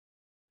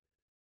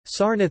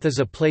Sarnath is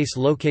a place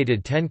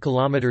located 10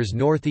 km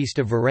northeast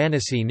of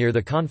Varanasi near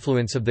the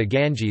confluence of the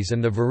Ganges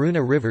and the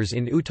Varuna rivers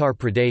in Uttar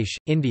Pradesh,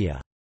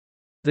 India.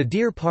 The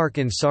Deer Park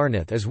in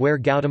Sarnath is where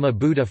Gautama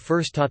Buddha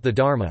first taught the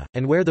Dharma,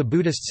 and where the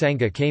Buddhist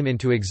Sangha came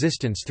into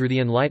existence through the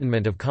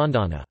enlightenment of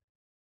Khandana.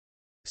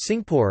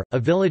 Singhpur, a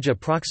village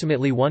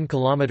approximately 1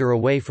 km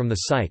away from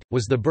the site,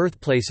 was the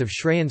birthplace of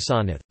Shrayan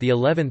Sarnath, the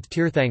 11th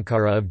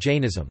Tirthankara of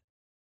Jainism.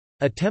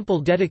 A temple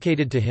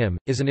dedicated to him,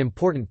 is an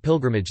important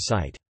pilgrimage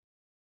site.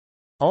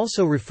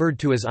 Also referred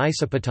to as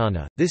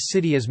Isapatana, this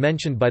city is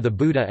mentioned by the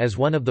Buddha as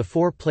one of the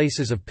 4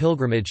 places of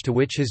pilgrimage to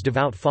which his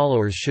devout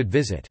followers should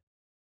visit.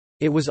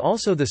 It was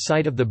also the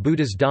site of the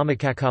Buddha's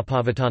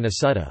Dhammacakkappavattana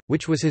Sutta,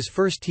 which was his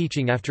first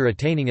teaching after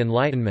attaining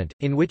enlightenment,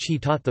 in which he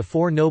taught the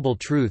 4 noble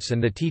truths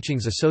and the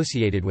teachings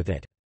associated with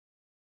it.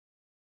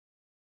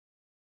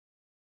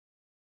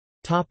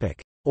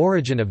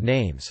 Origin of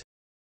names.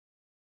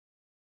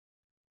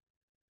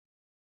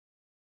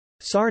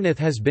 Sarnath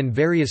has been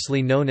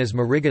variously known as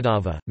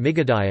Marigadava,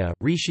 Migadaya,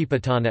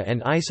 Rishipatana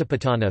and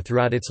Isapatana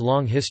throughout its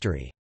long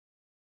history.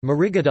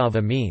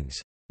 Marigadava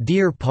means,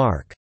 "Deer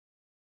Park".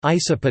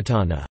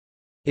 Isapatana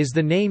is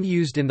the name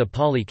used in the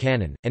Pali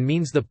Canon, and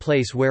means the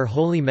place where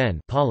holy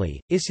men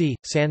Pali, Isi,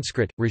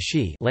 Sanskrit,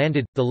 Rishi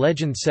landed. The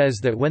legend says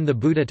that when the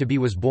Buddha-to-be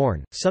was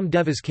born, some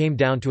devas came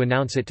down to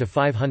announce it to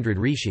 500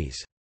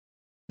 rishis.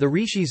 The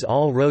rishis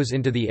all rose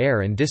into the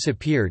air and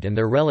disappeared, and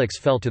their relics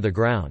fell to the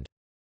ground.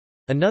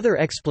 Another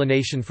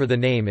explanation for the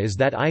name is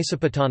that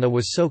Isapatana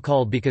was so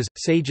called because,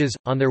 sages,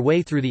 on their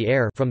way through the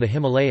air from the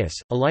Himalayas,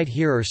 alight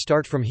here or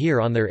start from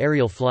here on their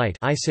aerial flight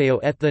Iseo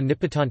et the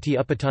Nipatanti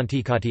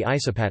Upatanti Kati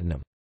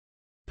Isapatanam.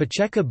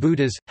 Pacceka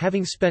Buddhas,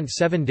 having spent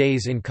 7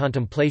 days in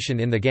contemplation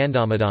in the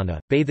Gandhamadana,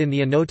 bathe in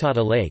the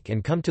Anottata lake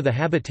and come to the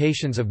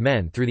habitations of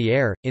men through the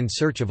air, in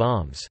search of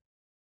alms.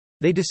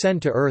 They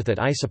descend to earth at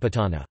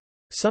Isapatana.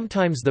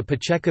 Sometimes the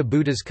Pacceka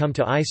Buddhas come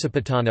to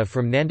Isapatana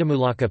from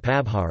Nandamulaka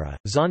Pabhara.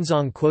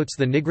 Xuanzang quotes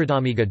the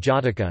Nigrodhamiga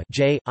Jataka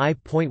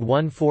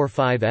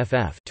J.I.145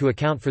 ff to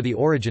account for the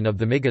origin of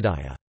the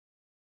Migadaya.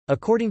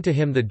 According to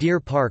him, the Deer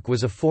Park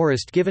was a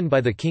forest given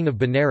by the king of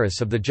Benares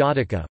of the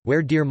Jataka,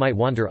 where deer might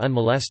wander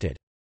unmolested.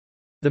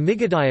 The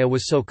Migadaya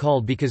was so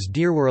called because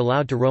deer were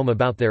allowed to roam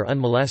about there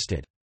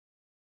unmolested.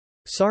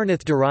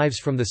 Sarnath derives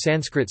from the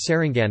Sanskrit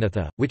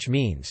Saranganatha, which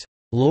means,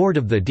 "Lord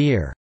of the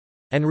Deer",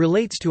 and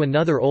relates to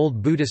another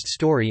old Buddhist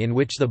story in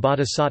which the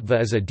bodhisattva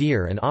is a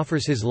deer and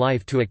offers his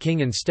life to a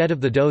king instead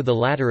of the doe the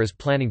latter is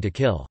planning to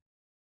kill.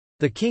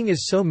 The king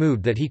is so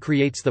moved that he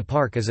creates the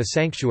park as a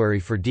sanctuary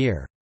for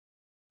deer.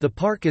 The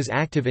park is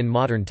active in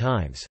modern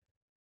times.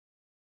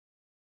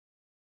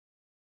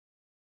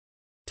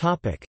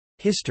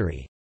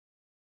 History.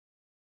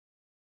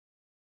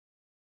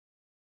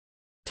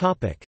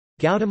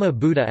 Gautama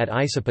Buddha at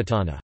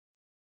Isapatana.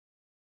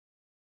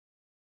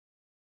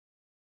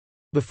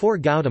 Before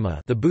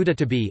Gautama, the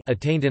Buddha-to-be,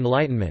 attained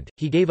enlightenment,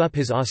 he gave up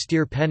his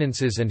austere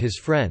penances and his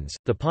friends,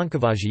 the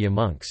Pankavajaya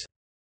monks.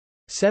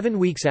 7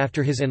 weeks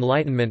after his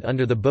enlightenment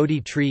under the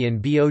Bodhi tree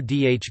in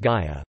Bodh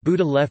Gaya,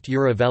 Buddha left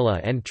Uruvela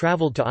and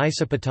travelled to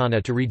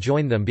Isapatana to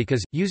rejoin them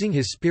because, using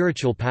his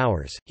spiritual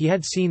powers, he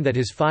had seen that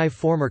his 5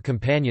 former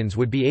companions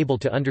would be able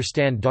to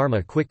understand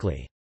Dharma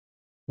quickly.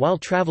 While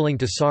travelling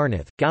to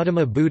Sarnath,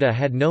 Gautama Buddha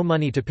had no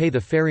money to pay the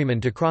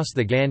ferryman to cross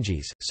the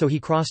Ganges, so he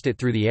crossed it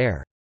through the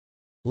air.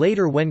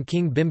 Later, when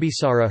King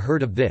Bimbisara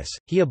heard of this,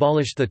 he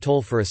abolished the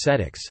toll for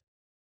ascetics.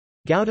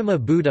 Gautama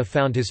Buddha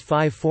found his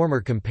 5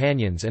 former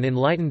companions and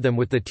enlightened them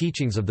with the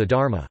teachings of the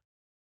Dharma.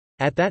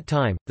 At that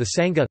time, the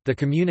Sangha, the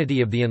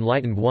community of the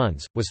enlightened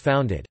ones, was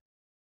founded.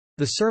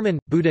 The sermon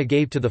Buddha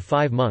gave to the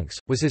 5 monks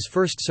was his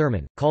first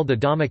sermon, called the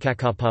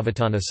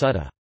Dhammacakkappavattana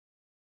Sutta.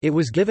 It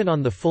was given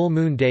on the full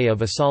moon day of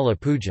Asala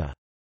Puja.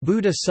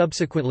 Buddha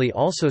subsequently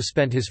also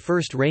spent his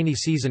first rainy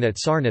season at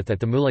Sarnath at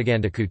the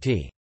Mulaganda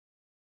Kuti.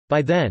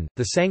 By then,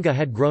 the Sangha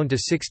had grown to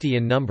 60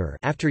 in number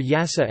after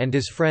Yasa and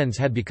his friends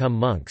had become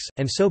monks,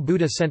 and so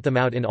Buddha sent them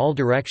out in all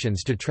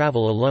directions to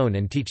travel alone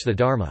and teach the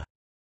Dharma.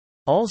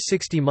 All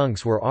 60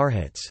 monks were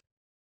arhats.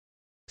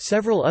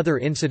 Several other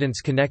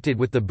incidents connected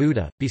with the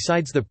Buddha,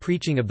 besides the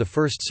preaching of the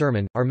first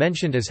sermon, are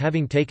mentioned as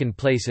having taken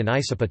place in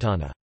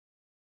Isapatana.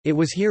 It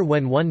was here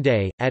when one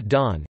day, at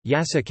dawn,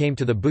 Yasa came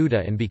to the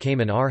Buddha and became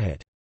an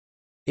arhat.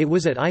 It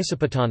was at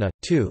Isapatana,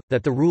 too,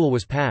 that the rule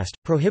was passed,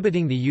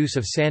 prohibiting the use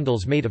of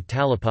sandals made of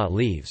talipot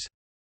leaves.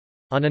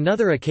 On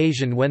another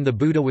occasion when the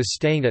Buddha was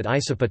staying at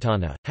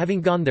Isapatana, having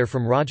gone there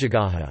from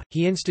Rajagaha,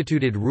 he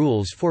instituted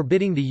rules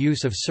forbidding the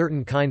use of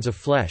certain kinds of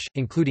flesh,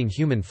 including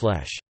human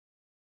flesh.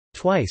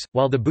 Twice,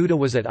 while the Buddha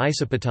was at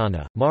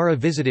Isapatana, Mara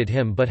visited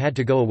him but had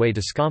to go away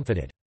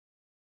discomfited.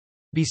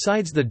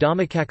 Besides the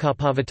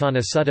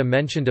Dhammacakkappavattana Sutta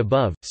mentioned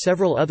above,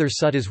 several other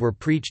suttas were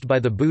preached by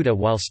the Buddha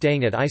while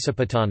staying at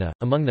Isapatana,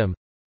 among them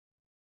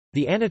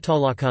the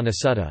Anattalakkhana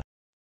Sutta,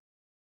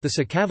 the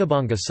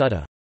Sakavibhanga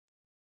Sutta,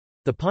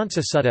 the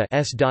Pansa Sutta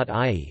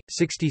S.I.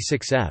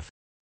 66 f,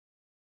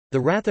 the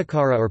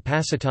Rathakara or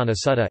Pasatana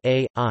Sutta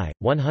A.I.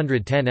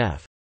 110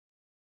 f,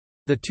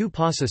 the 2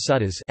 Pasa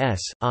Suttas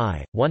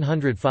S.I.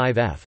 105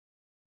 f,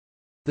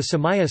 The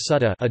Samaya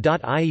Sutta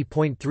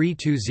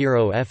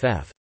A.ie.320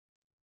 ff.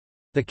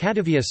 The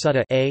Kadavya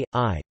Sutta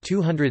A.I.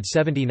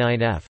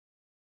 279 f.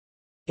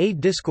 A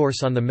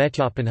Discourse on the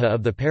Metyapanha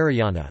of the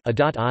Parayana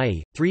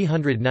A.ie.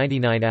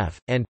 399 f.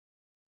 and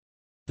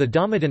the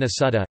Dhammadinna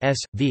Sutta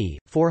S.V.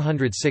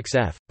 406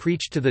 f.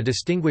 preached to the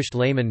distinguished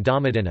layman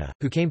Dhammadinna,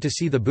 who came to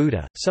see the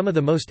Buddha. Some of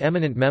the most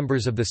eminent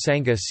members of the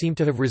Sangha seem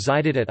to have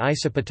resided at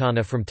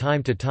Isipatana from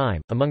time to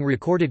time. Among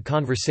recorded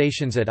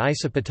conversations at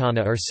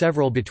Isipatana are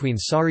several between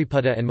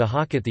Sariputta and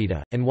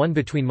Mahakathita, and one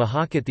between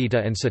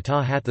Mahakathita and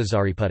Sata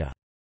Hatthasariputta.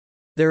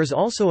 There is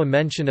also a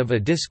mention of a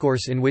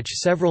discourse in which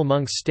several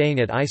monks staying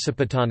at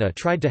Isipatana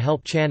tried to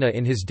help Channa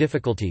in his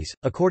difficulties.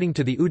 According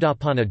to the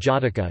Uddapana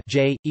Jataka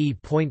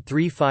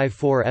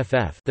J.E.354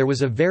 ff, there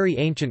was a very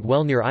ancient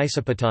well near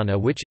Isipatana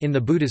which, in the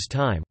Buddha's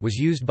time, was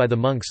used by the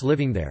monks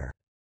living there.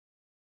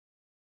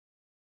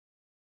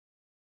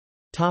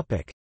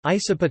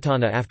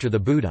 Isipatana after the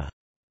Buddha.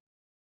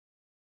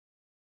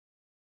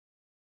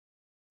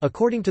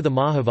 According to the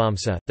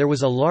Mahavamsa, there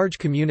was a large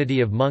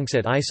community of monks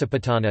at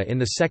Isipatana in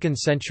the 2nd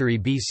century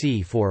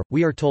BC.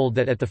 We are told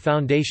that at the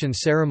foundation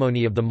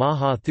ceremony of the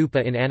Maha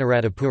Thupa in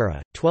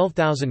Anuradhapura,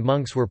 12,000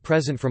 monks were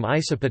present from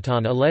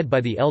Isipatana led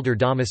by the elder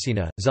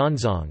Dhammasena.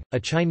 Xuanzang, a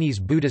Chinese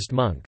Buddhist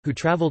monk, who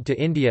travelled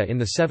to India in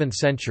the 7th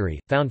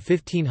century, found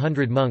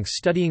 1,500 monks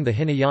studying the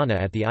Hinayana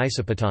at the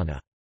Isipatana.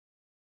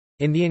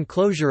 In the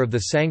enclosure of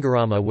the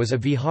Sangharama was a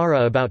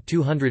vihara about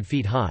 200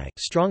 feet high,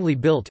 strongly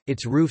built,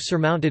 its roof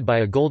surmounted by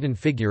a golden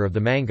figure of the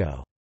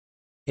mango.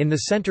 In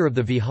the center of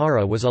the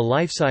vihara was a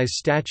life-size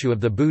statue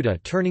of the Buddha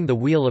turning the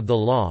wheel of the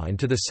law, and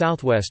to the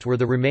southwest were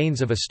the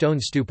remains of a stone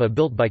stupa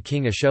built by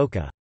King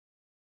Ashoka.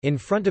 In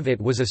front of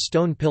it was a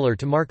stone pillar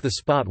to mark the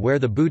spot where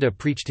the Buddha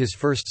preached his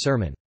first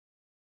sermon.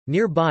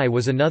 Nearby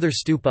was another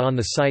stupa on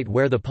the site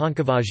where the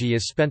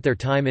Pankavajiyas spent their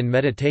time in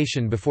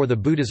meditation before the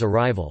Buddha's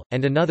arrival,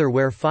 and another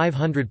where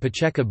 500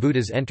 Pacheka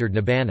Buddhas entered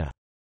Nibbana.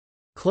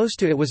 Close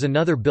to it was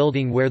another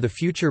building where the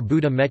future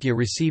Buddha Metya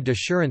received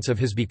assurance of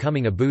his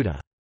becoming a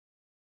Buddha.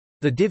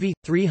 The Divi,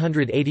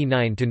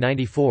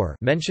 389–94,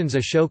 mentions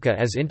Ashoka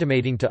as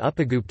intimating to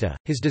Upagupta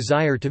his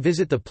desire to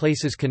visit the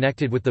places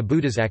connected with the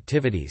Buddha's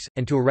activities,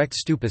 and to erect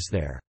stupas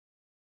there.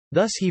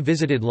 Thus he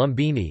visited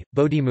Lumbini,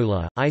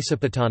 Bodhimula,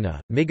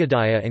 Isipatana,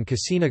 Migadaya and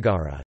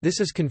Kasinagara.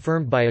 This is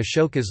confirmed by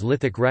Ashoka's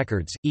lithic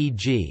records,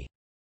 e.g.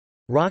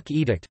 Rock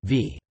Edict,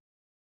 v.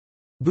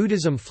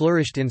 Buddhism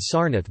flourished in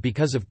Sarnath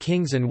because of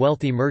kings and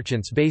wealthy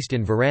merchants based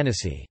in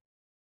Varanasi.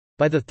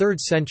 By the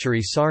 3rd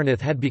century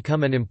Sarnath had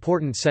become an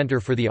important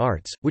centre for the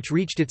arts, which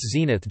reached its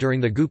zenith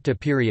during the Gupta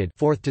period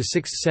 4th to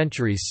 6th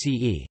centuries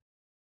CE.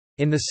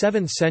 In the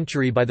 7th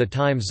century, by the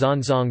time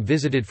Xuanzang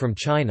visited from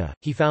China,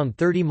 he found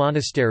 30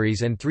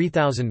 monasteries and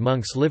 3,000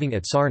 monks living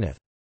at Sarnath.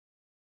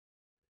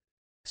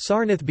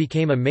 Sarnath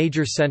became a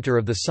major center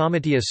of the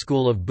Samatya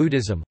school of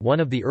Buddhism, one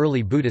of the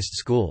early Buddhist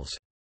schools.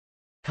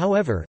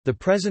 However, the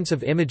presence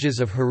of images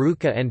of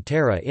Heruka and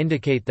Tara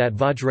indicate that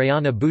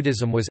Vajrayana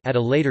Buddhism was at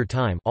a later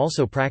time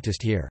also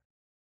practiced here.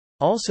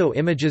 Also,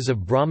 images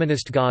of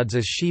Brahmanist gods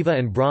as Shiva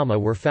and Brahma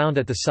were found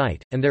at the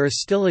site, and there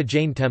is still a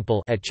Jain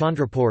temple at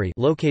Chandrapuri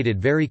located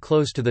very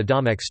close to the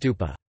Dhamek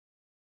stupa.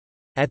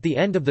 At the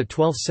end of the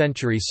 12th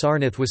century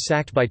Sarnath was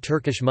sacked by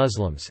Turkish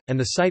Muslims, and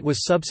the site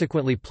was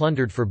subsequently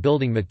plundered for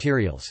building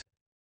materials.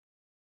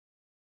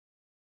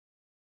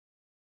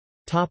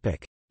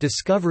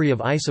 Discovery of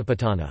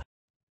Isipatana.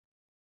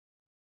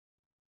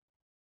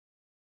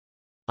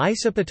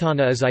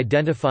 Isipatana is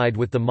identified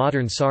with the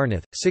modern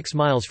Sarnath, 6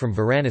 miles from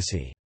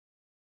Varanasi.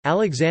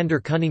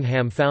 Alexander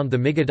Cunningham found the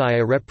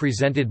Migadaya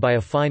represented by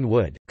a fine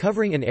wood,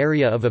 covering an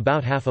area of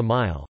about half a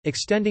mile,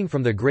 extending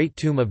from the Great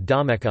Tomb of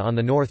Dhammeka on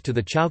the north to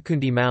the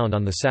Chaukundi Mound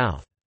on the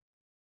south.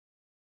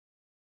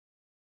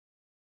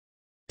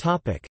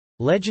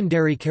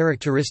 Legendary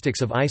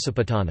characteristics of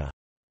Isipatana.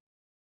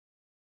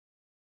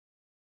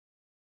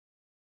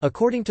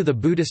 According to the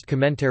Buddhist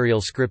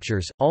commentarial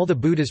scriptures, all the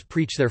Buddhas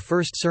preach their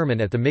first sermon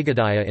at the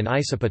Migadaya in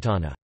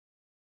Isipatana.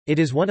 It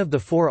is one of the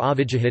 4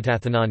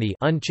 avijjihitathanani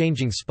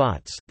unchanging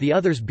spots, the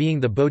others being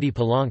the Bodhi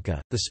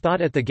Palanka, the spot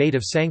at the gate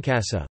of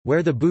Sankasa,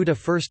 where the Buddha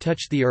first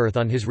touched the earth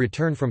on his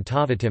return from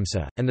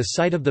Tavatimsa, and the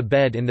site of the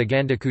bed in the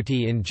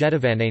Gandakuti in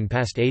Jetavanain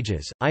past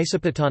ages.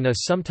 Isipatana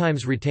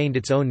sometimes retained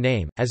its own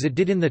name, as it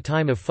did in the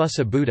time of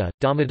Phussa Buddha,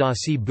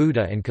 Dhammadasi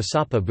Buddha and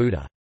Kassapa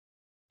Buddha.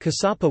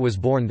 Kassapa was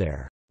born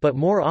there. But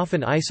more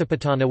often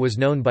Isipatana was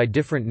known by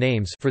different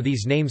names, for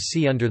these names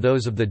see under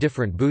those of the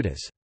different Buddhas.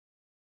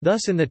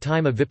 Thus in the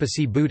time of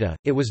Vipassi Buddha,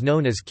 it was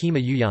known as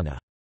Kema Uyana.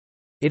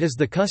 It is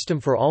the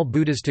custom for all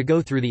Buddhas to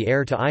go through the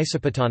air to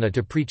Isipatana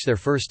to preach their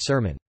first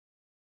sermon.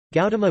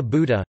 Gautama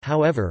Buddha,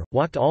 however,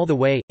 walked all the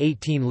way,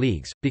 18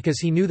 leagues, because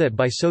he knew that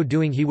by so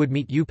doing he would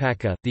meet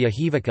Upaka, the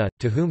Ahivaka,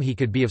 to whom he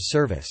could be of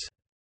service.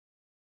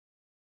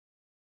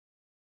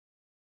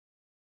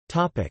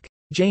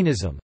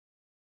 Jainism.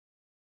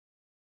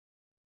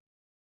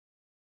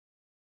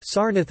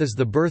 Sarnath is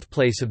the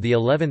birthplace of the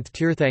 11th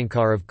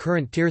Tirthankar of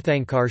current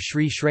Tirthankar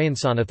Sri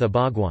Shrayansanatha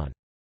Bhagwan.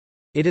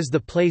 It is the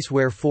place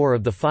where 4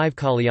 of the 5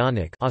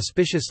 Kalyanic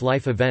auspicious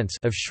life events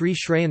of Sri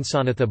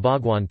Shrayansanath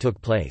Bhagwan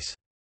took place.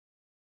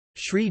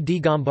 Sri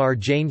Digambar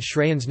Jain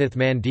Shrayansnath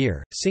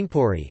Mandir,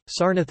 Singpuri,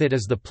 Sarnath. It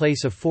is the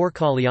place of 4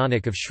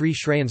 Kalyanic of Sri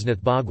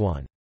Shrayansnath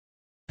Bhagwan.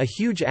 A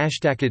huge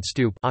ashtakad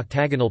stupa,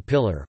 octagonal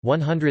pillar,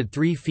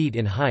 103 feet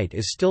in height,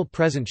 is still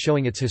present,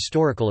 showing its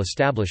historical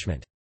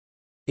establishment.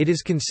 It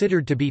is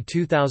considered to be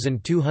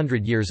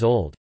 2,200 years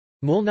old.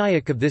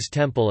 Mulnayak of this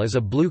temple is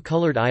a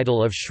blue-colored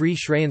idol of Sri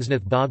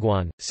Shrayansnath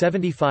Bhagwan,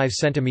 75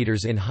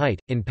 cm in height,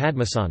 in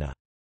Padmasana.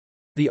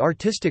 The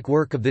artistic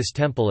work of this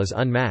temple is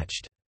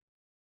unmatched.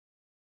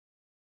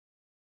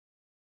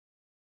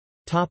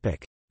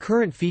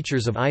 Current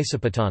features of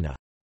Isapatana.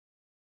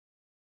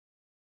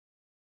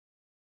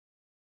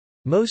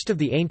 Most of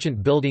the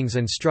ancient buildings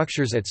and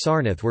structures at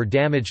Sarnath were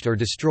damaged or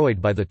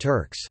destroyed by the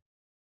Turks.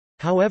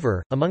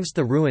 However, amongst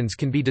the ruins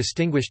can be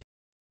distinguished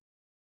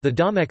the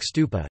Dhamek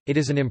Stupa. It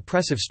is an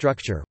impressive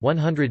structure,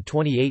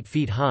 128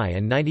 feet high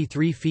and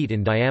 93 feet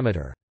in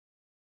diameter.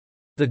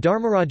 The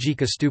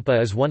Dharmarajika Stupa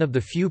is one of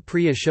the few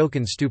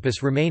pre-Ashokan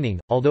stupas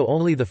remaining, although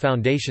only the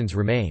foundations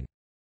remain.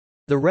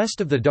 The rest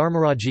of the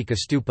Dharmarajika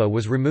Stupa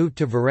was removed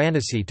to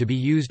Varanasi to be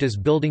used as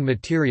building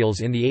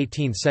materials in the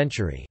 18th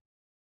century.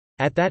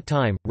 At that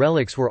time,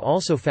 relics were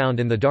also found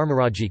in the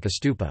Dharmarajika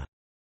Stupa.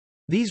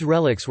 These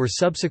relics were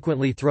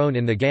subsequently thrown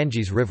in the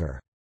Ganges River.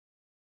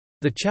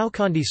 The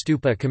Chowkhandi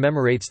Stupa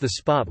commemorates the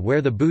spot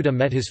where the Buddha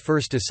met his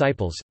first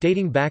disciples,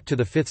 dating back to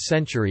the 5th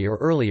century or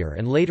earlier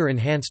and later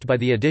enhanced by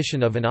the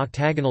addition of an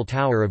octagonal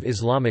tower of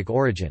Islamic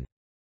origin.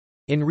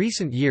 In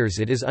recent years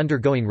it is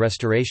undergoing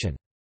restoration.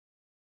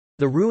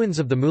 The ruins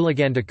of the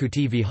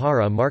Mulagandhakuti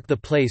Vihara mark the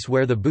place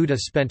where the Buddha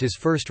spent his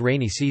first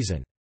rainy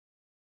season.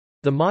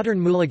 The modern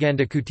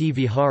Mulagandhakuti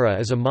Vihara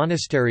is a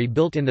monastery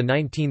built in the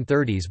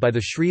 1930s by the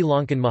Sri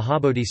Lankan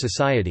Mahabodhi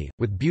Society,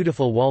 with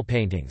beautiful wall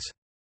paintings.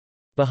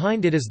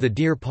 Behind it is the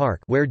Deer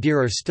Park, where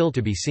deer are still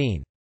to be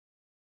seen.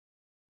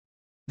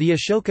 The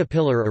Ashoka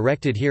pillar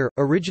erected here,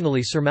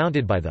 originally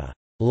surmounted by the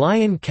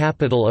lion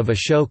capital of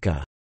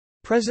Ashoka,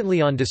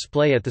 presently on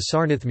display at the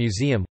Sarnath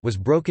Museum, was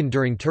broken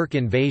during Turk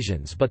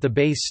invasions, but the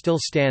base still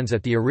stands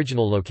at the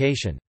original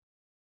location.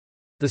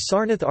 The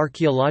Sarnath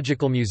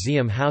Archaeological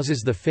Museum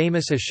houses the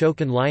famous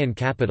Ashokan lion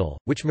capital,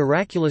 which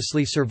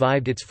miraculously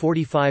survived its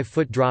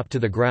 45-foot drop to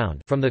the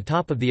ground from the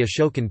top of the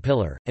Ashokan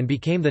pillar, and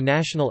became the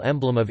national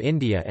emblem of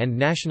India and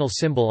national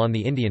symbol on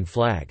the Indian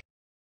flag.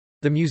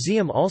 The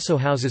museum also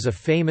houses a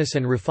famous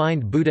and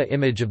refined Buddha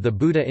image of the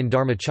Buddha in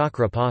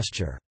Dharmachakra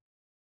posture.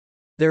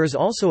 There is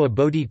also a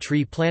Bodhi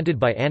tree planted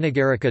by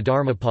Anagarika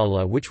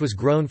Dharmapala, which was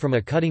grown from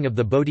a cutting of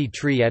the Bodhi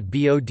tree at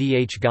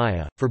Bodh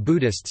Gaya. For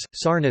Buddhists,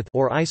 Sarnath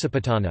or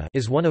Isapatana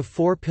is one of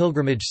 4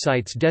 pilgrimage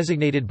sites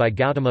designated by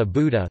Gautama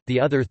Buddha, the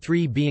other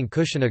 3 being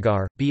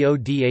Kushinagar,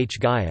 Bodh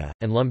Gaya,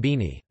 and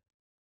Lumbini.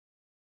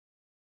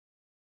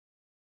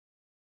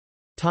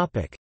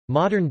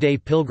 Modern-day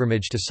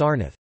pilgrimage to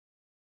Sarnath.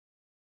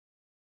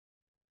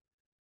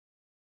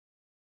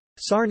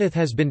 Sarnath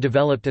has been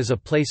developed as a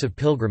place of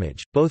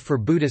pilgrimage, both for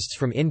Buddhists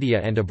from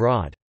India and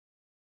abroad.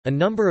 A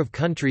number of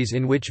countries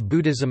in which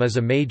Buddhism is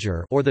a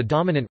major or the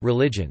dominant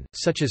religion,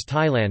 such as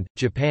Thailand,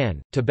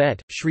 Japan,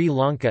 Tibet, Sri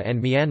Lanka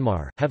and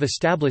Myanmar, have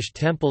established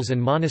temples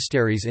and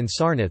monasteries in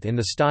Sarnath in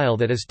the style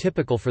that is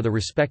typical for the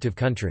respective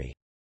country.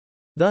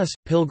 Thus,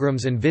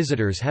 pilgrims and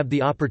visitors have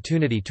the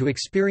opportunity to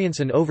experience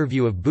an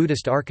overview of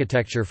Buddhist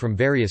architecture from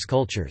various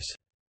cultures.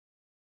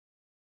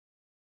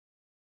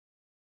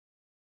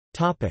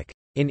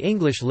 In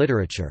English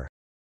literature.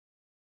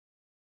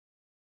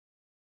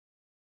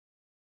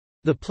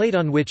 The plate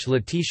on which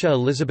Letitia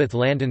Elizabeth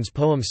Landon's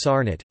poem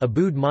Sarnath, a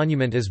Buddha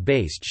monument is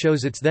based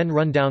shows its then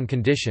run-down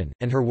condition,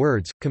 and her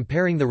words,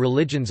 comparing the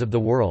religions of the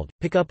world,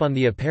 pick up on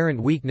the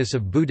apparent weakness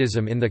of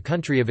Buddhism in the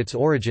country of its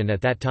origin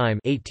at that time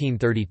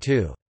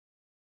 1832.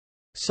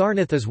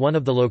 Sarnath is one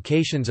of the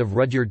locations of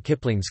Rudyard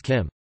Kipling's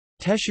Kim.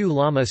 Teshu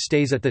Lama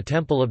stays at the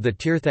temple of the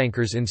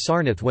Tirthankars in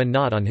Sarnath when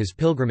not on his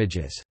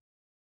pilgrimages.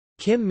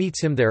 Kim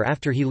meets him there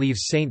after he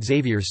leaves St.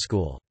 Xavier's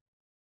School.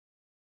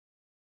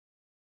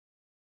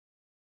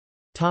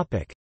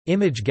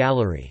 Image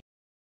gallery.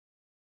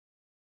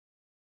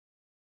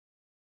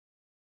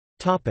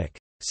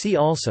 See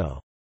also: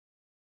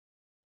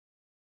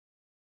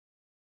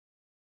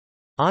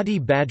 Adi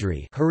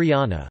Badri,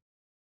 Haryana;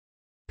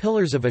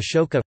 Pillars of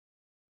Ashoka;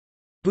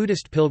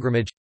 Buddhist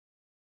pilgrimage;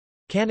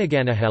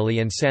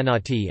 Kanaganahalli and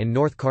Sanati in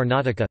North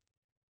Karnataka.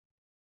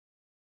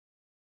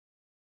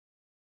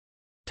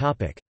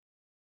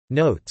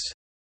 Notes.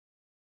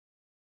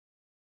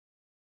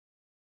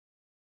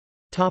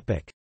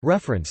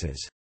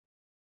 References.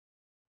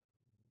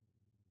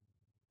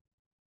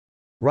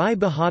 Rai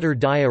Bahadur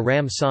Daya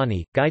Ram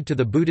Sani, Guide to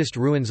the Buddhist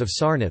Ruins of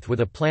Sarnath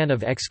with a plan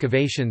of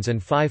excavations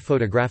and 5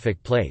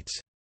 photographic plates.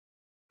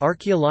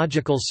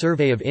 Archaeological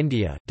Survey of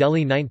India,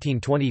 Delhi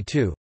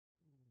 1922.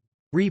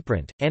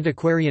 Reprint,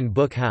 Antiquarian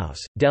Book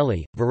House,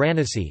 Delhi,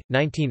 Varanasi,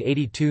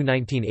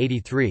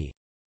 1982–1983.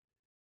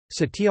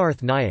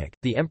 Satyarth Nayak,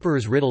 The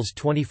Emperor's Riddles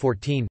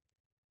 2014.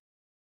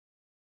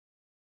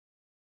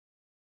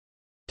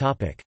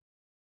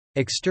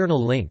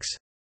 External links.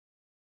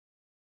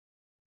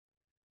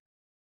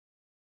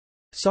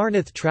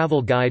 Sarnath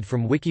Travel Guide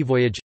from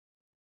Wikivoyage.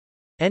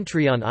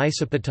 Entry on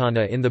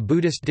Isapatana in the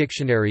Buddhist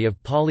Dictionary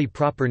of Pali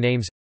proper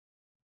names.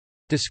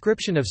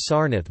 Description of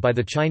Sarnath by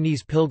the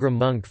Chinese pilgrim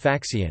monk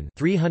Faxian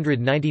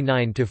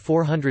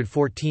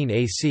 399–414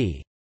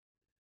 AC.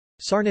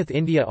 Sarnath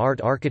India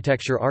Art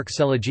Architecture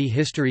Archaeology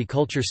History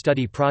Culture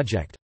Study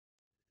Project.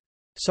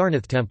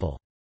 Sarnath Temple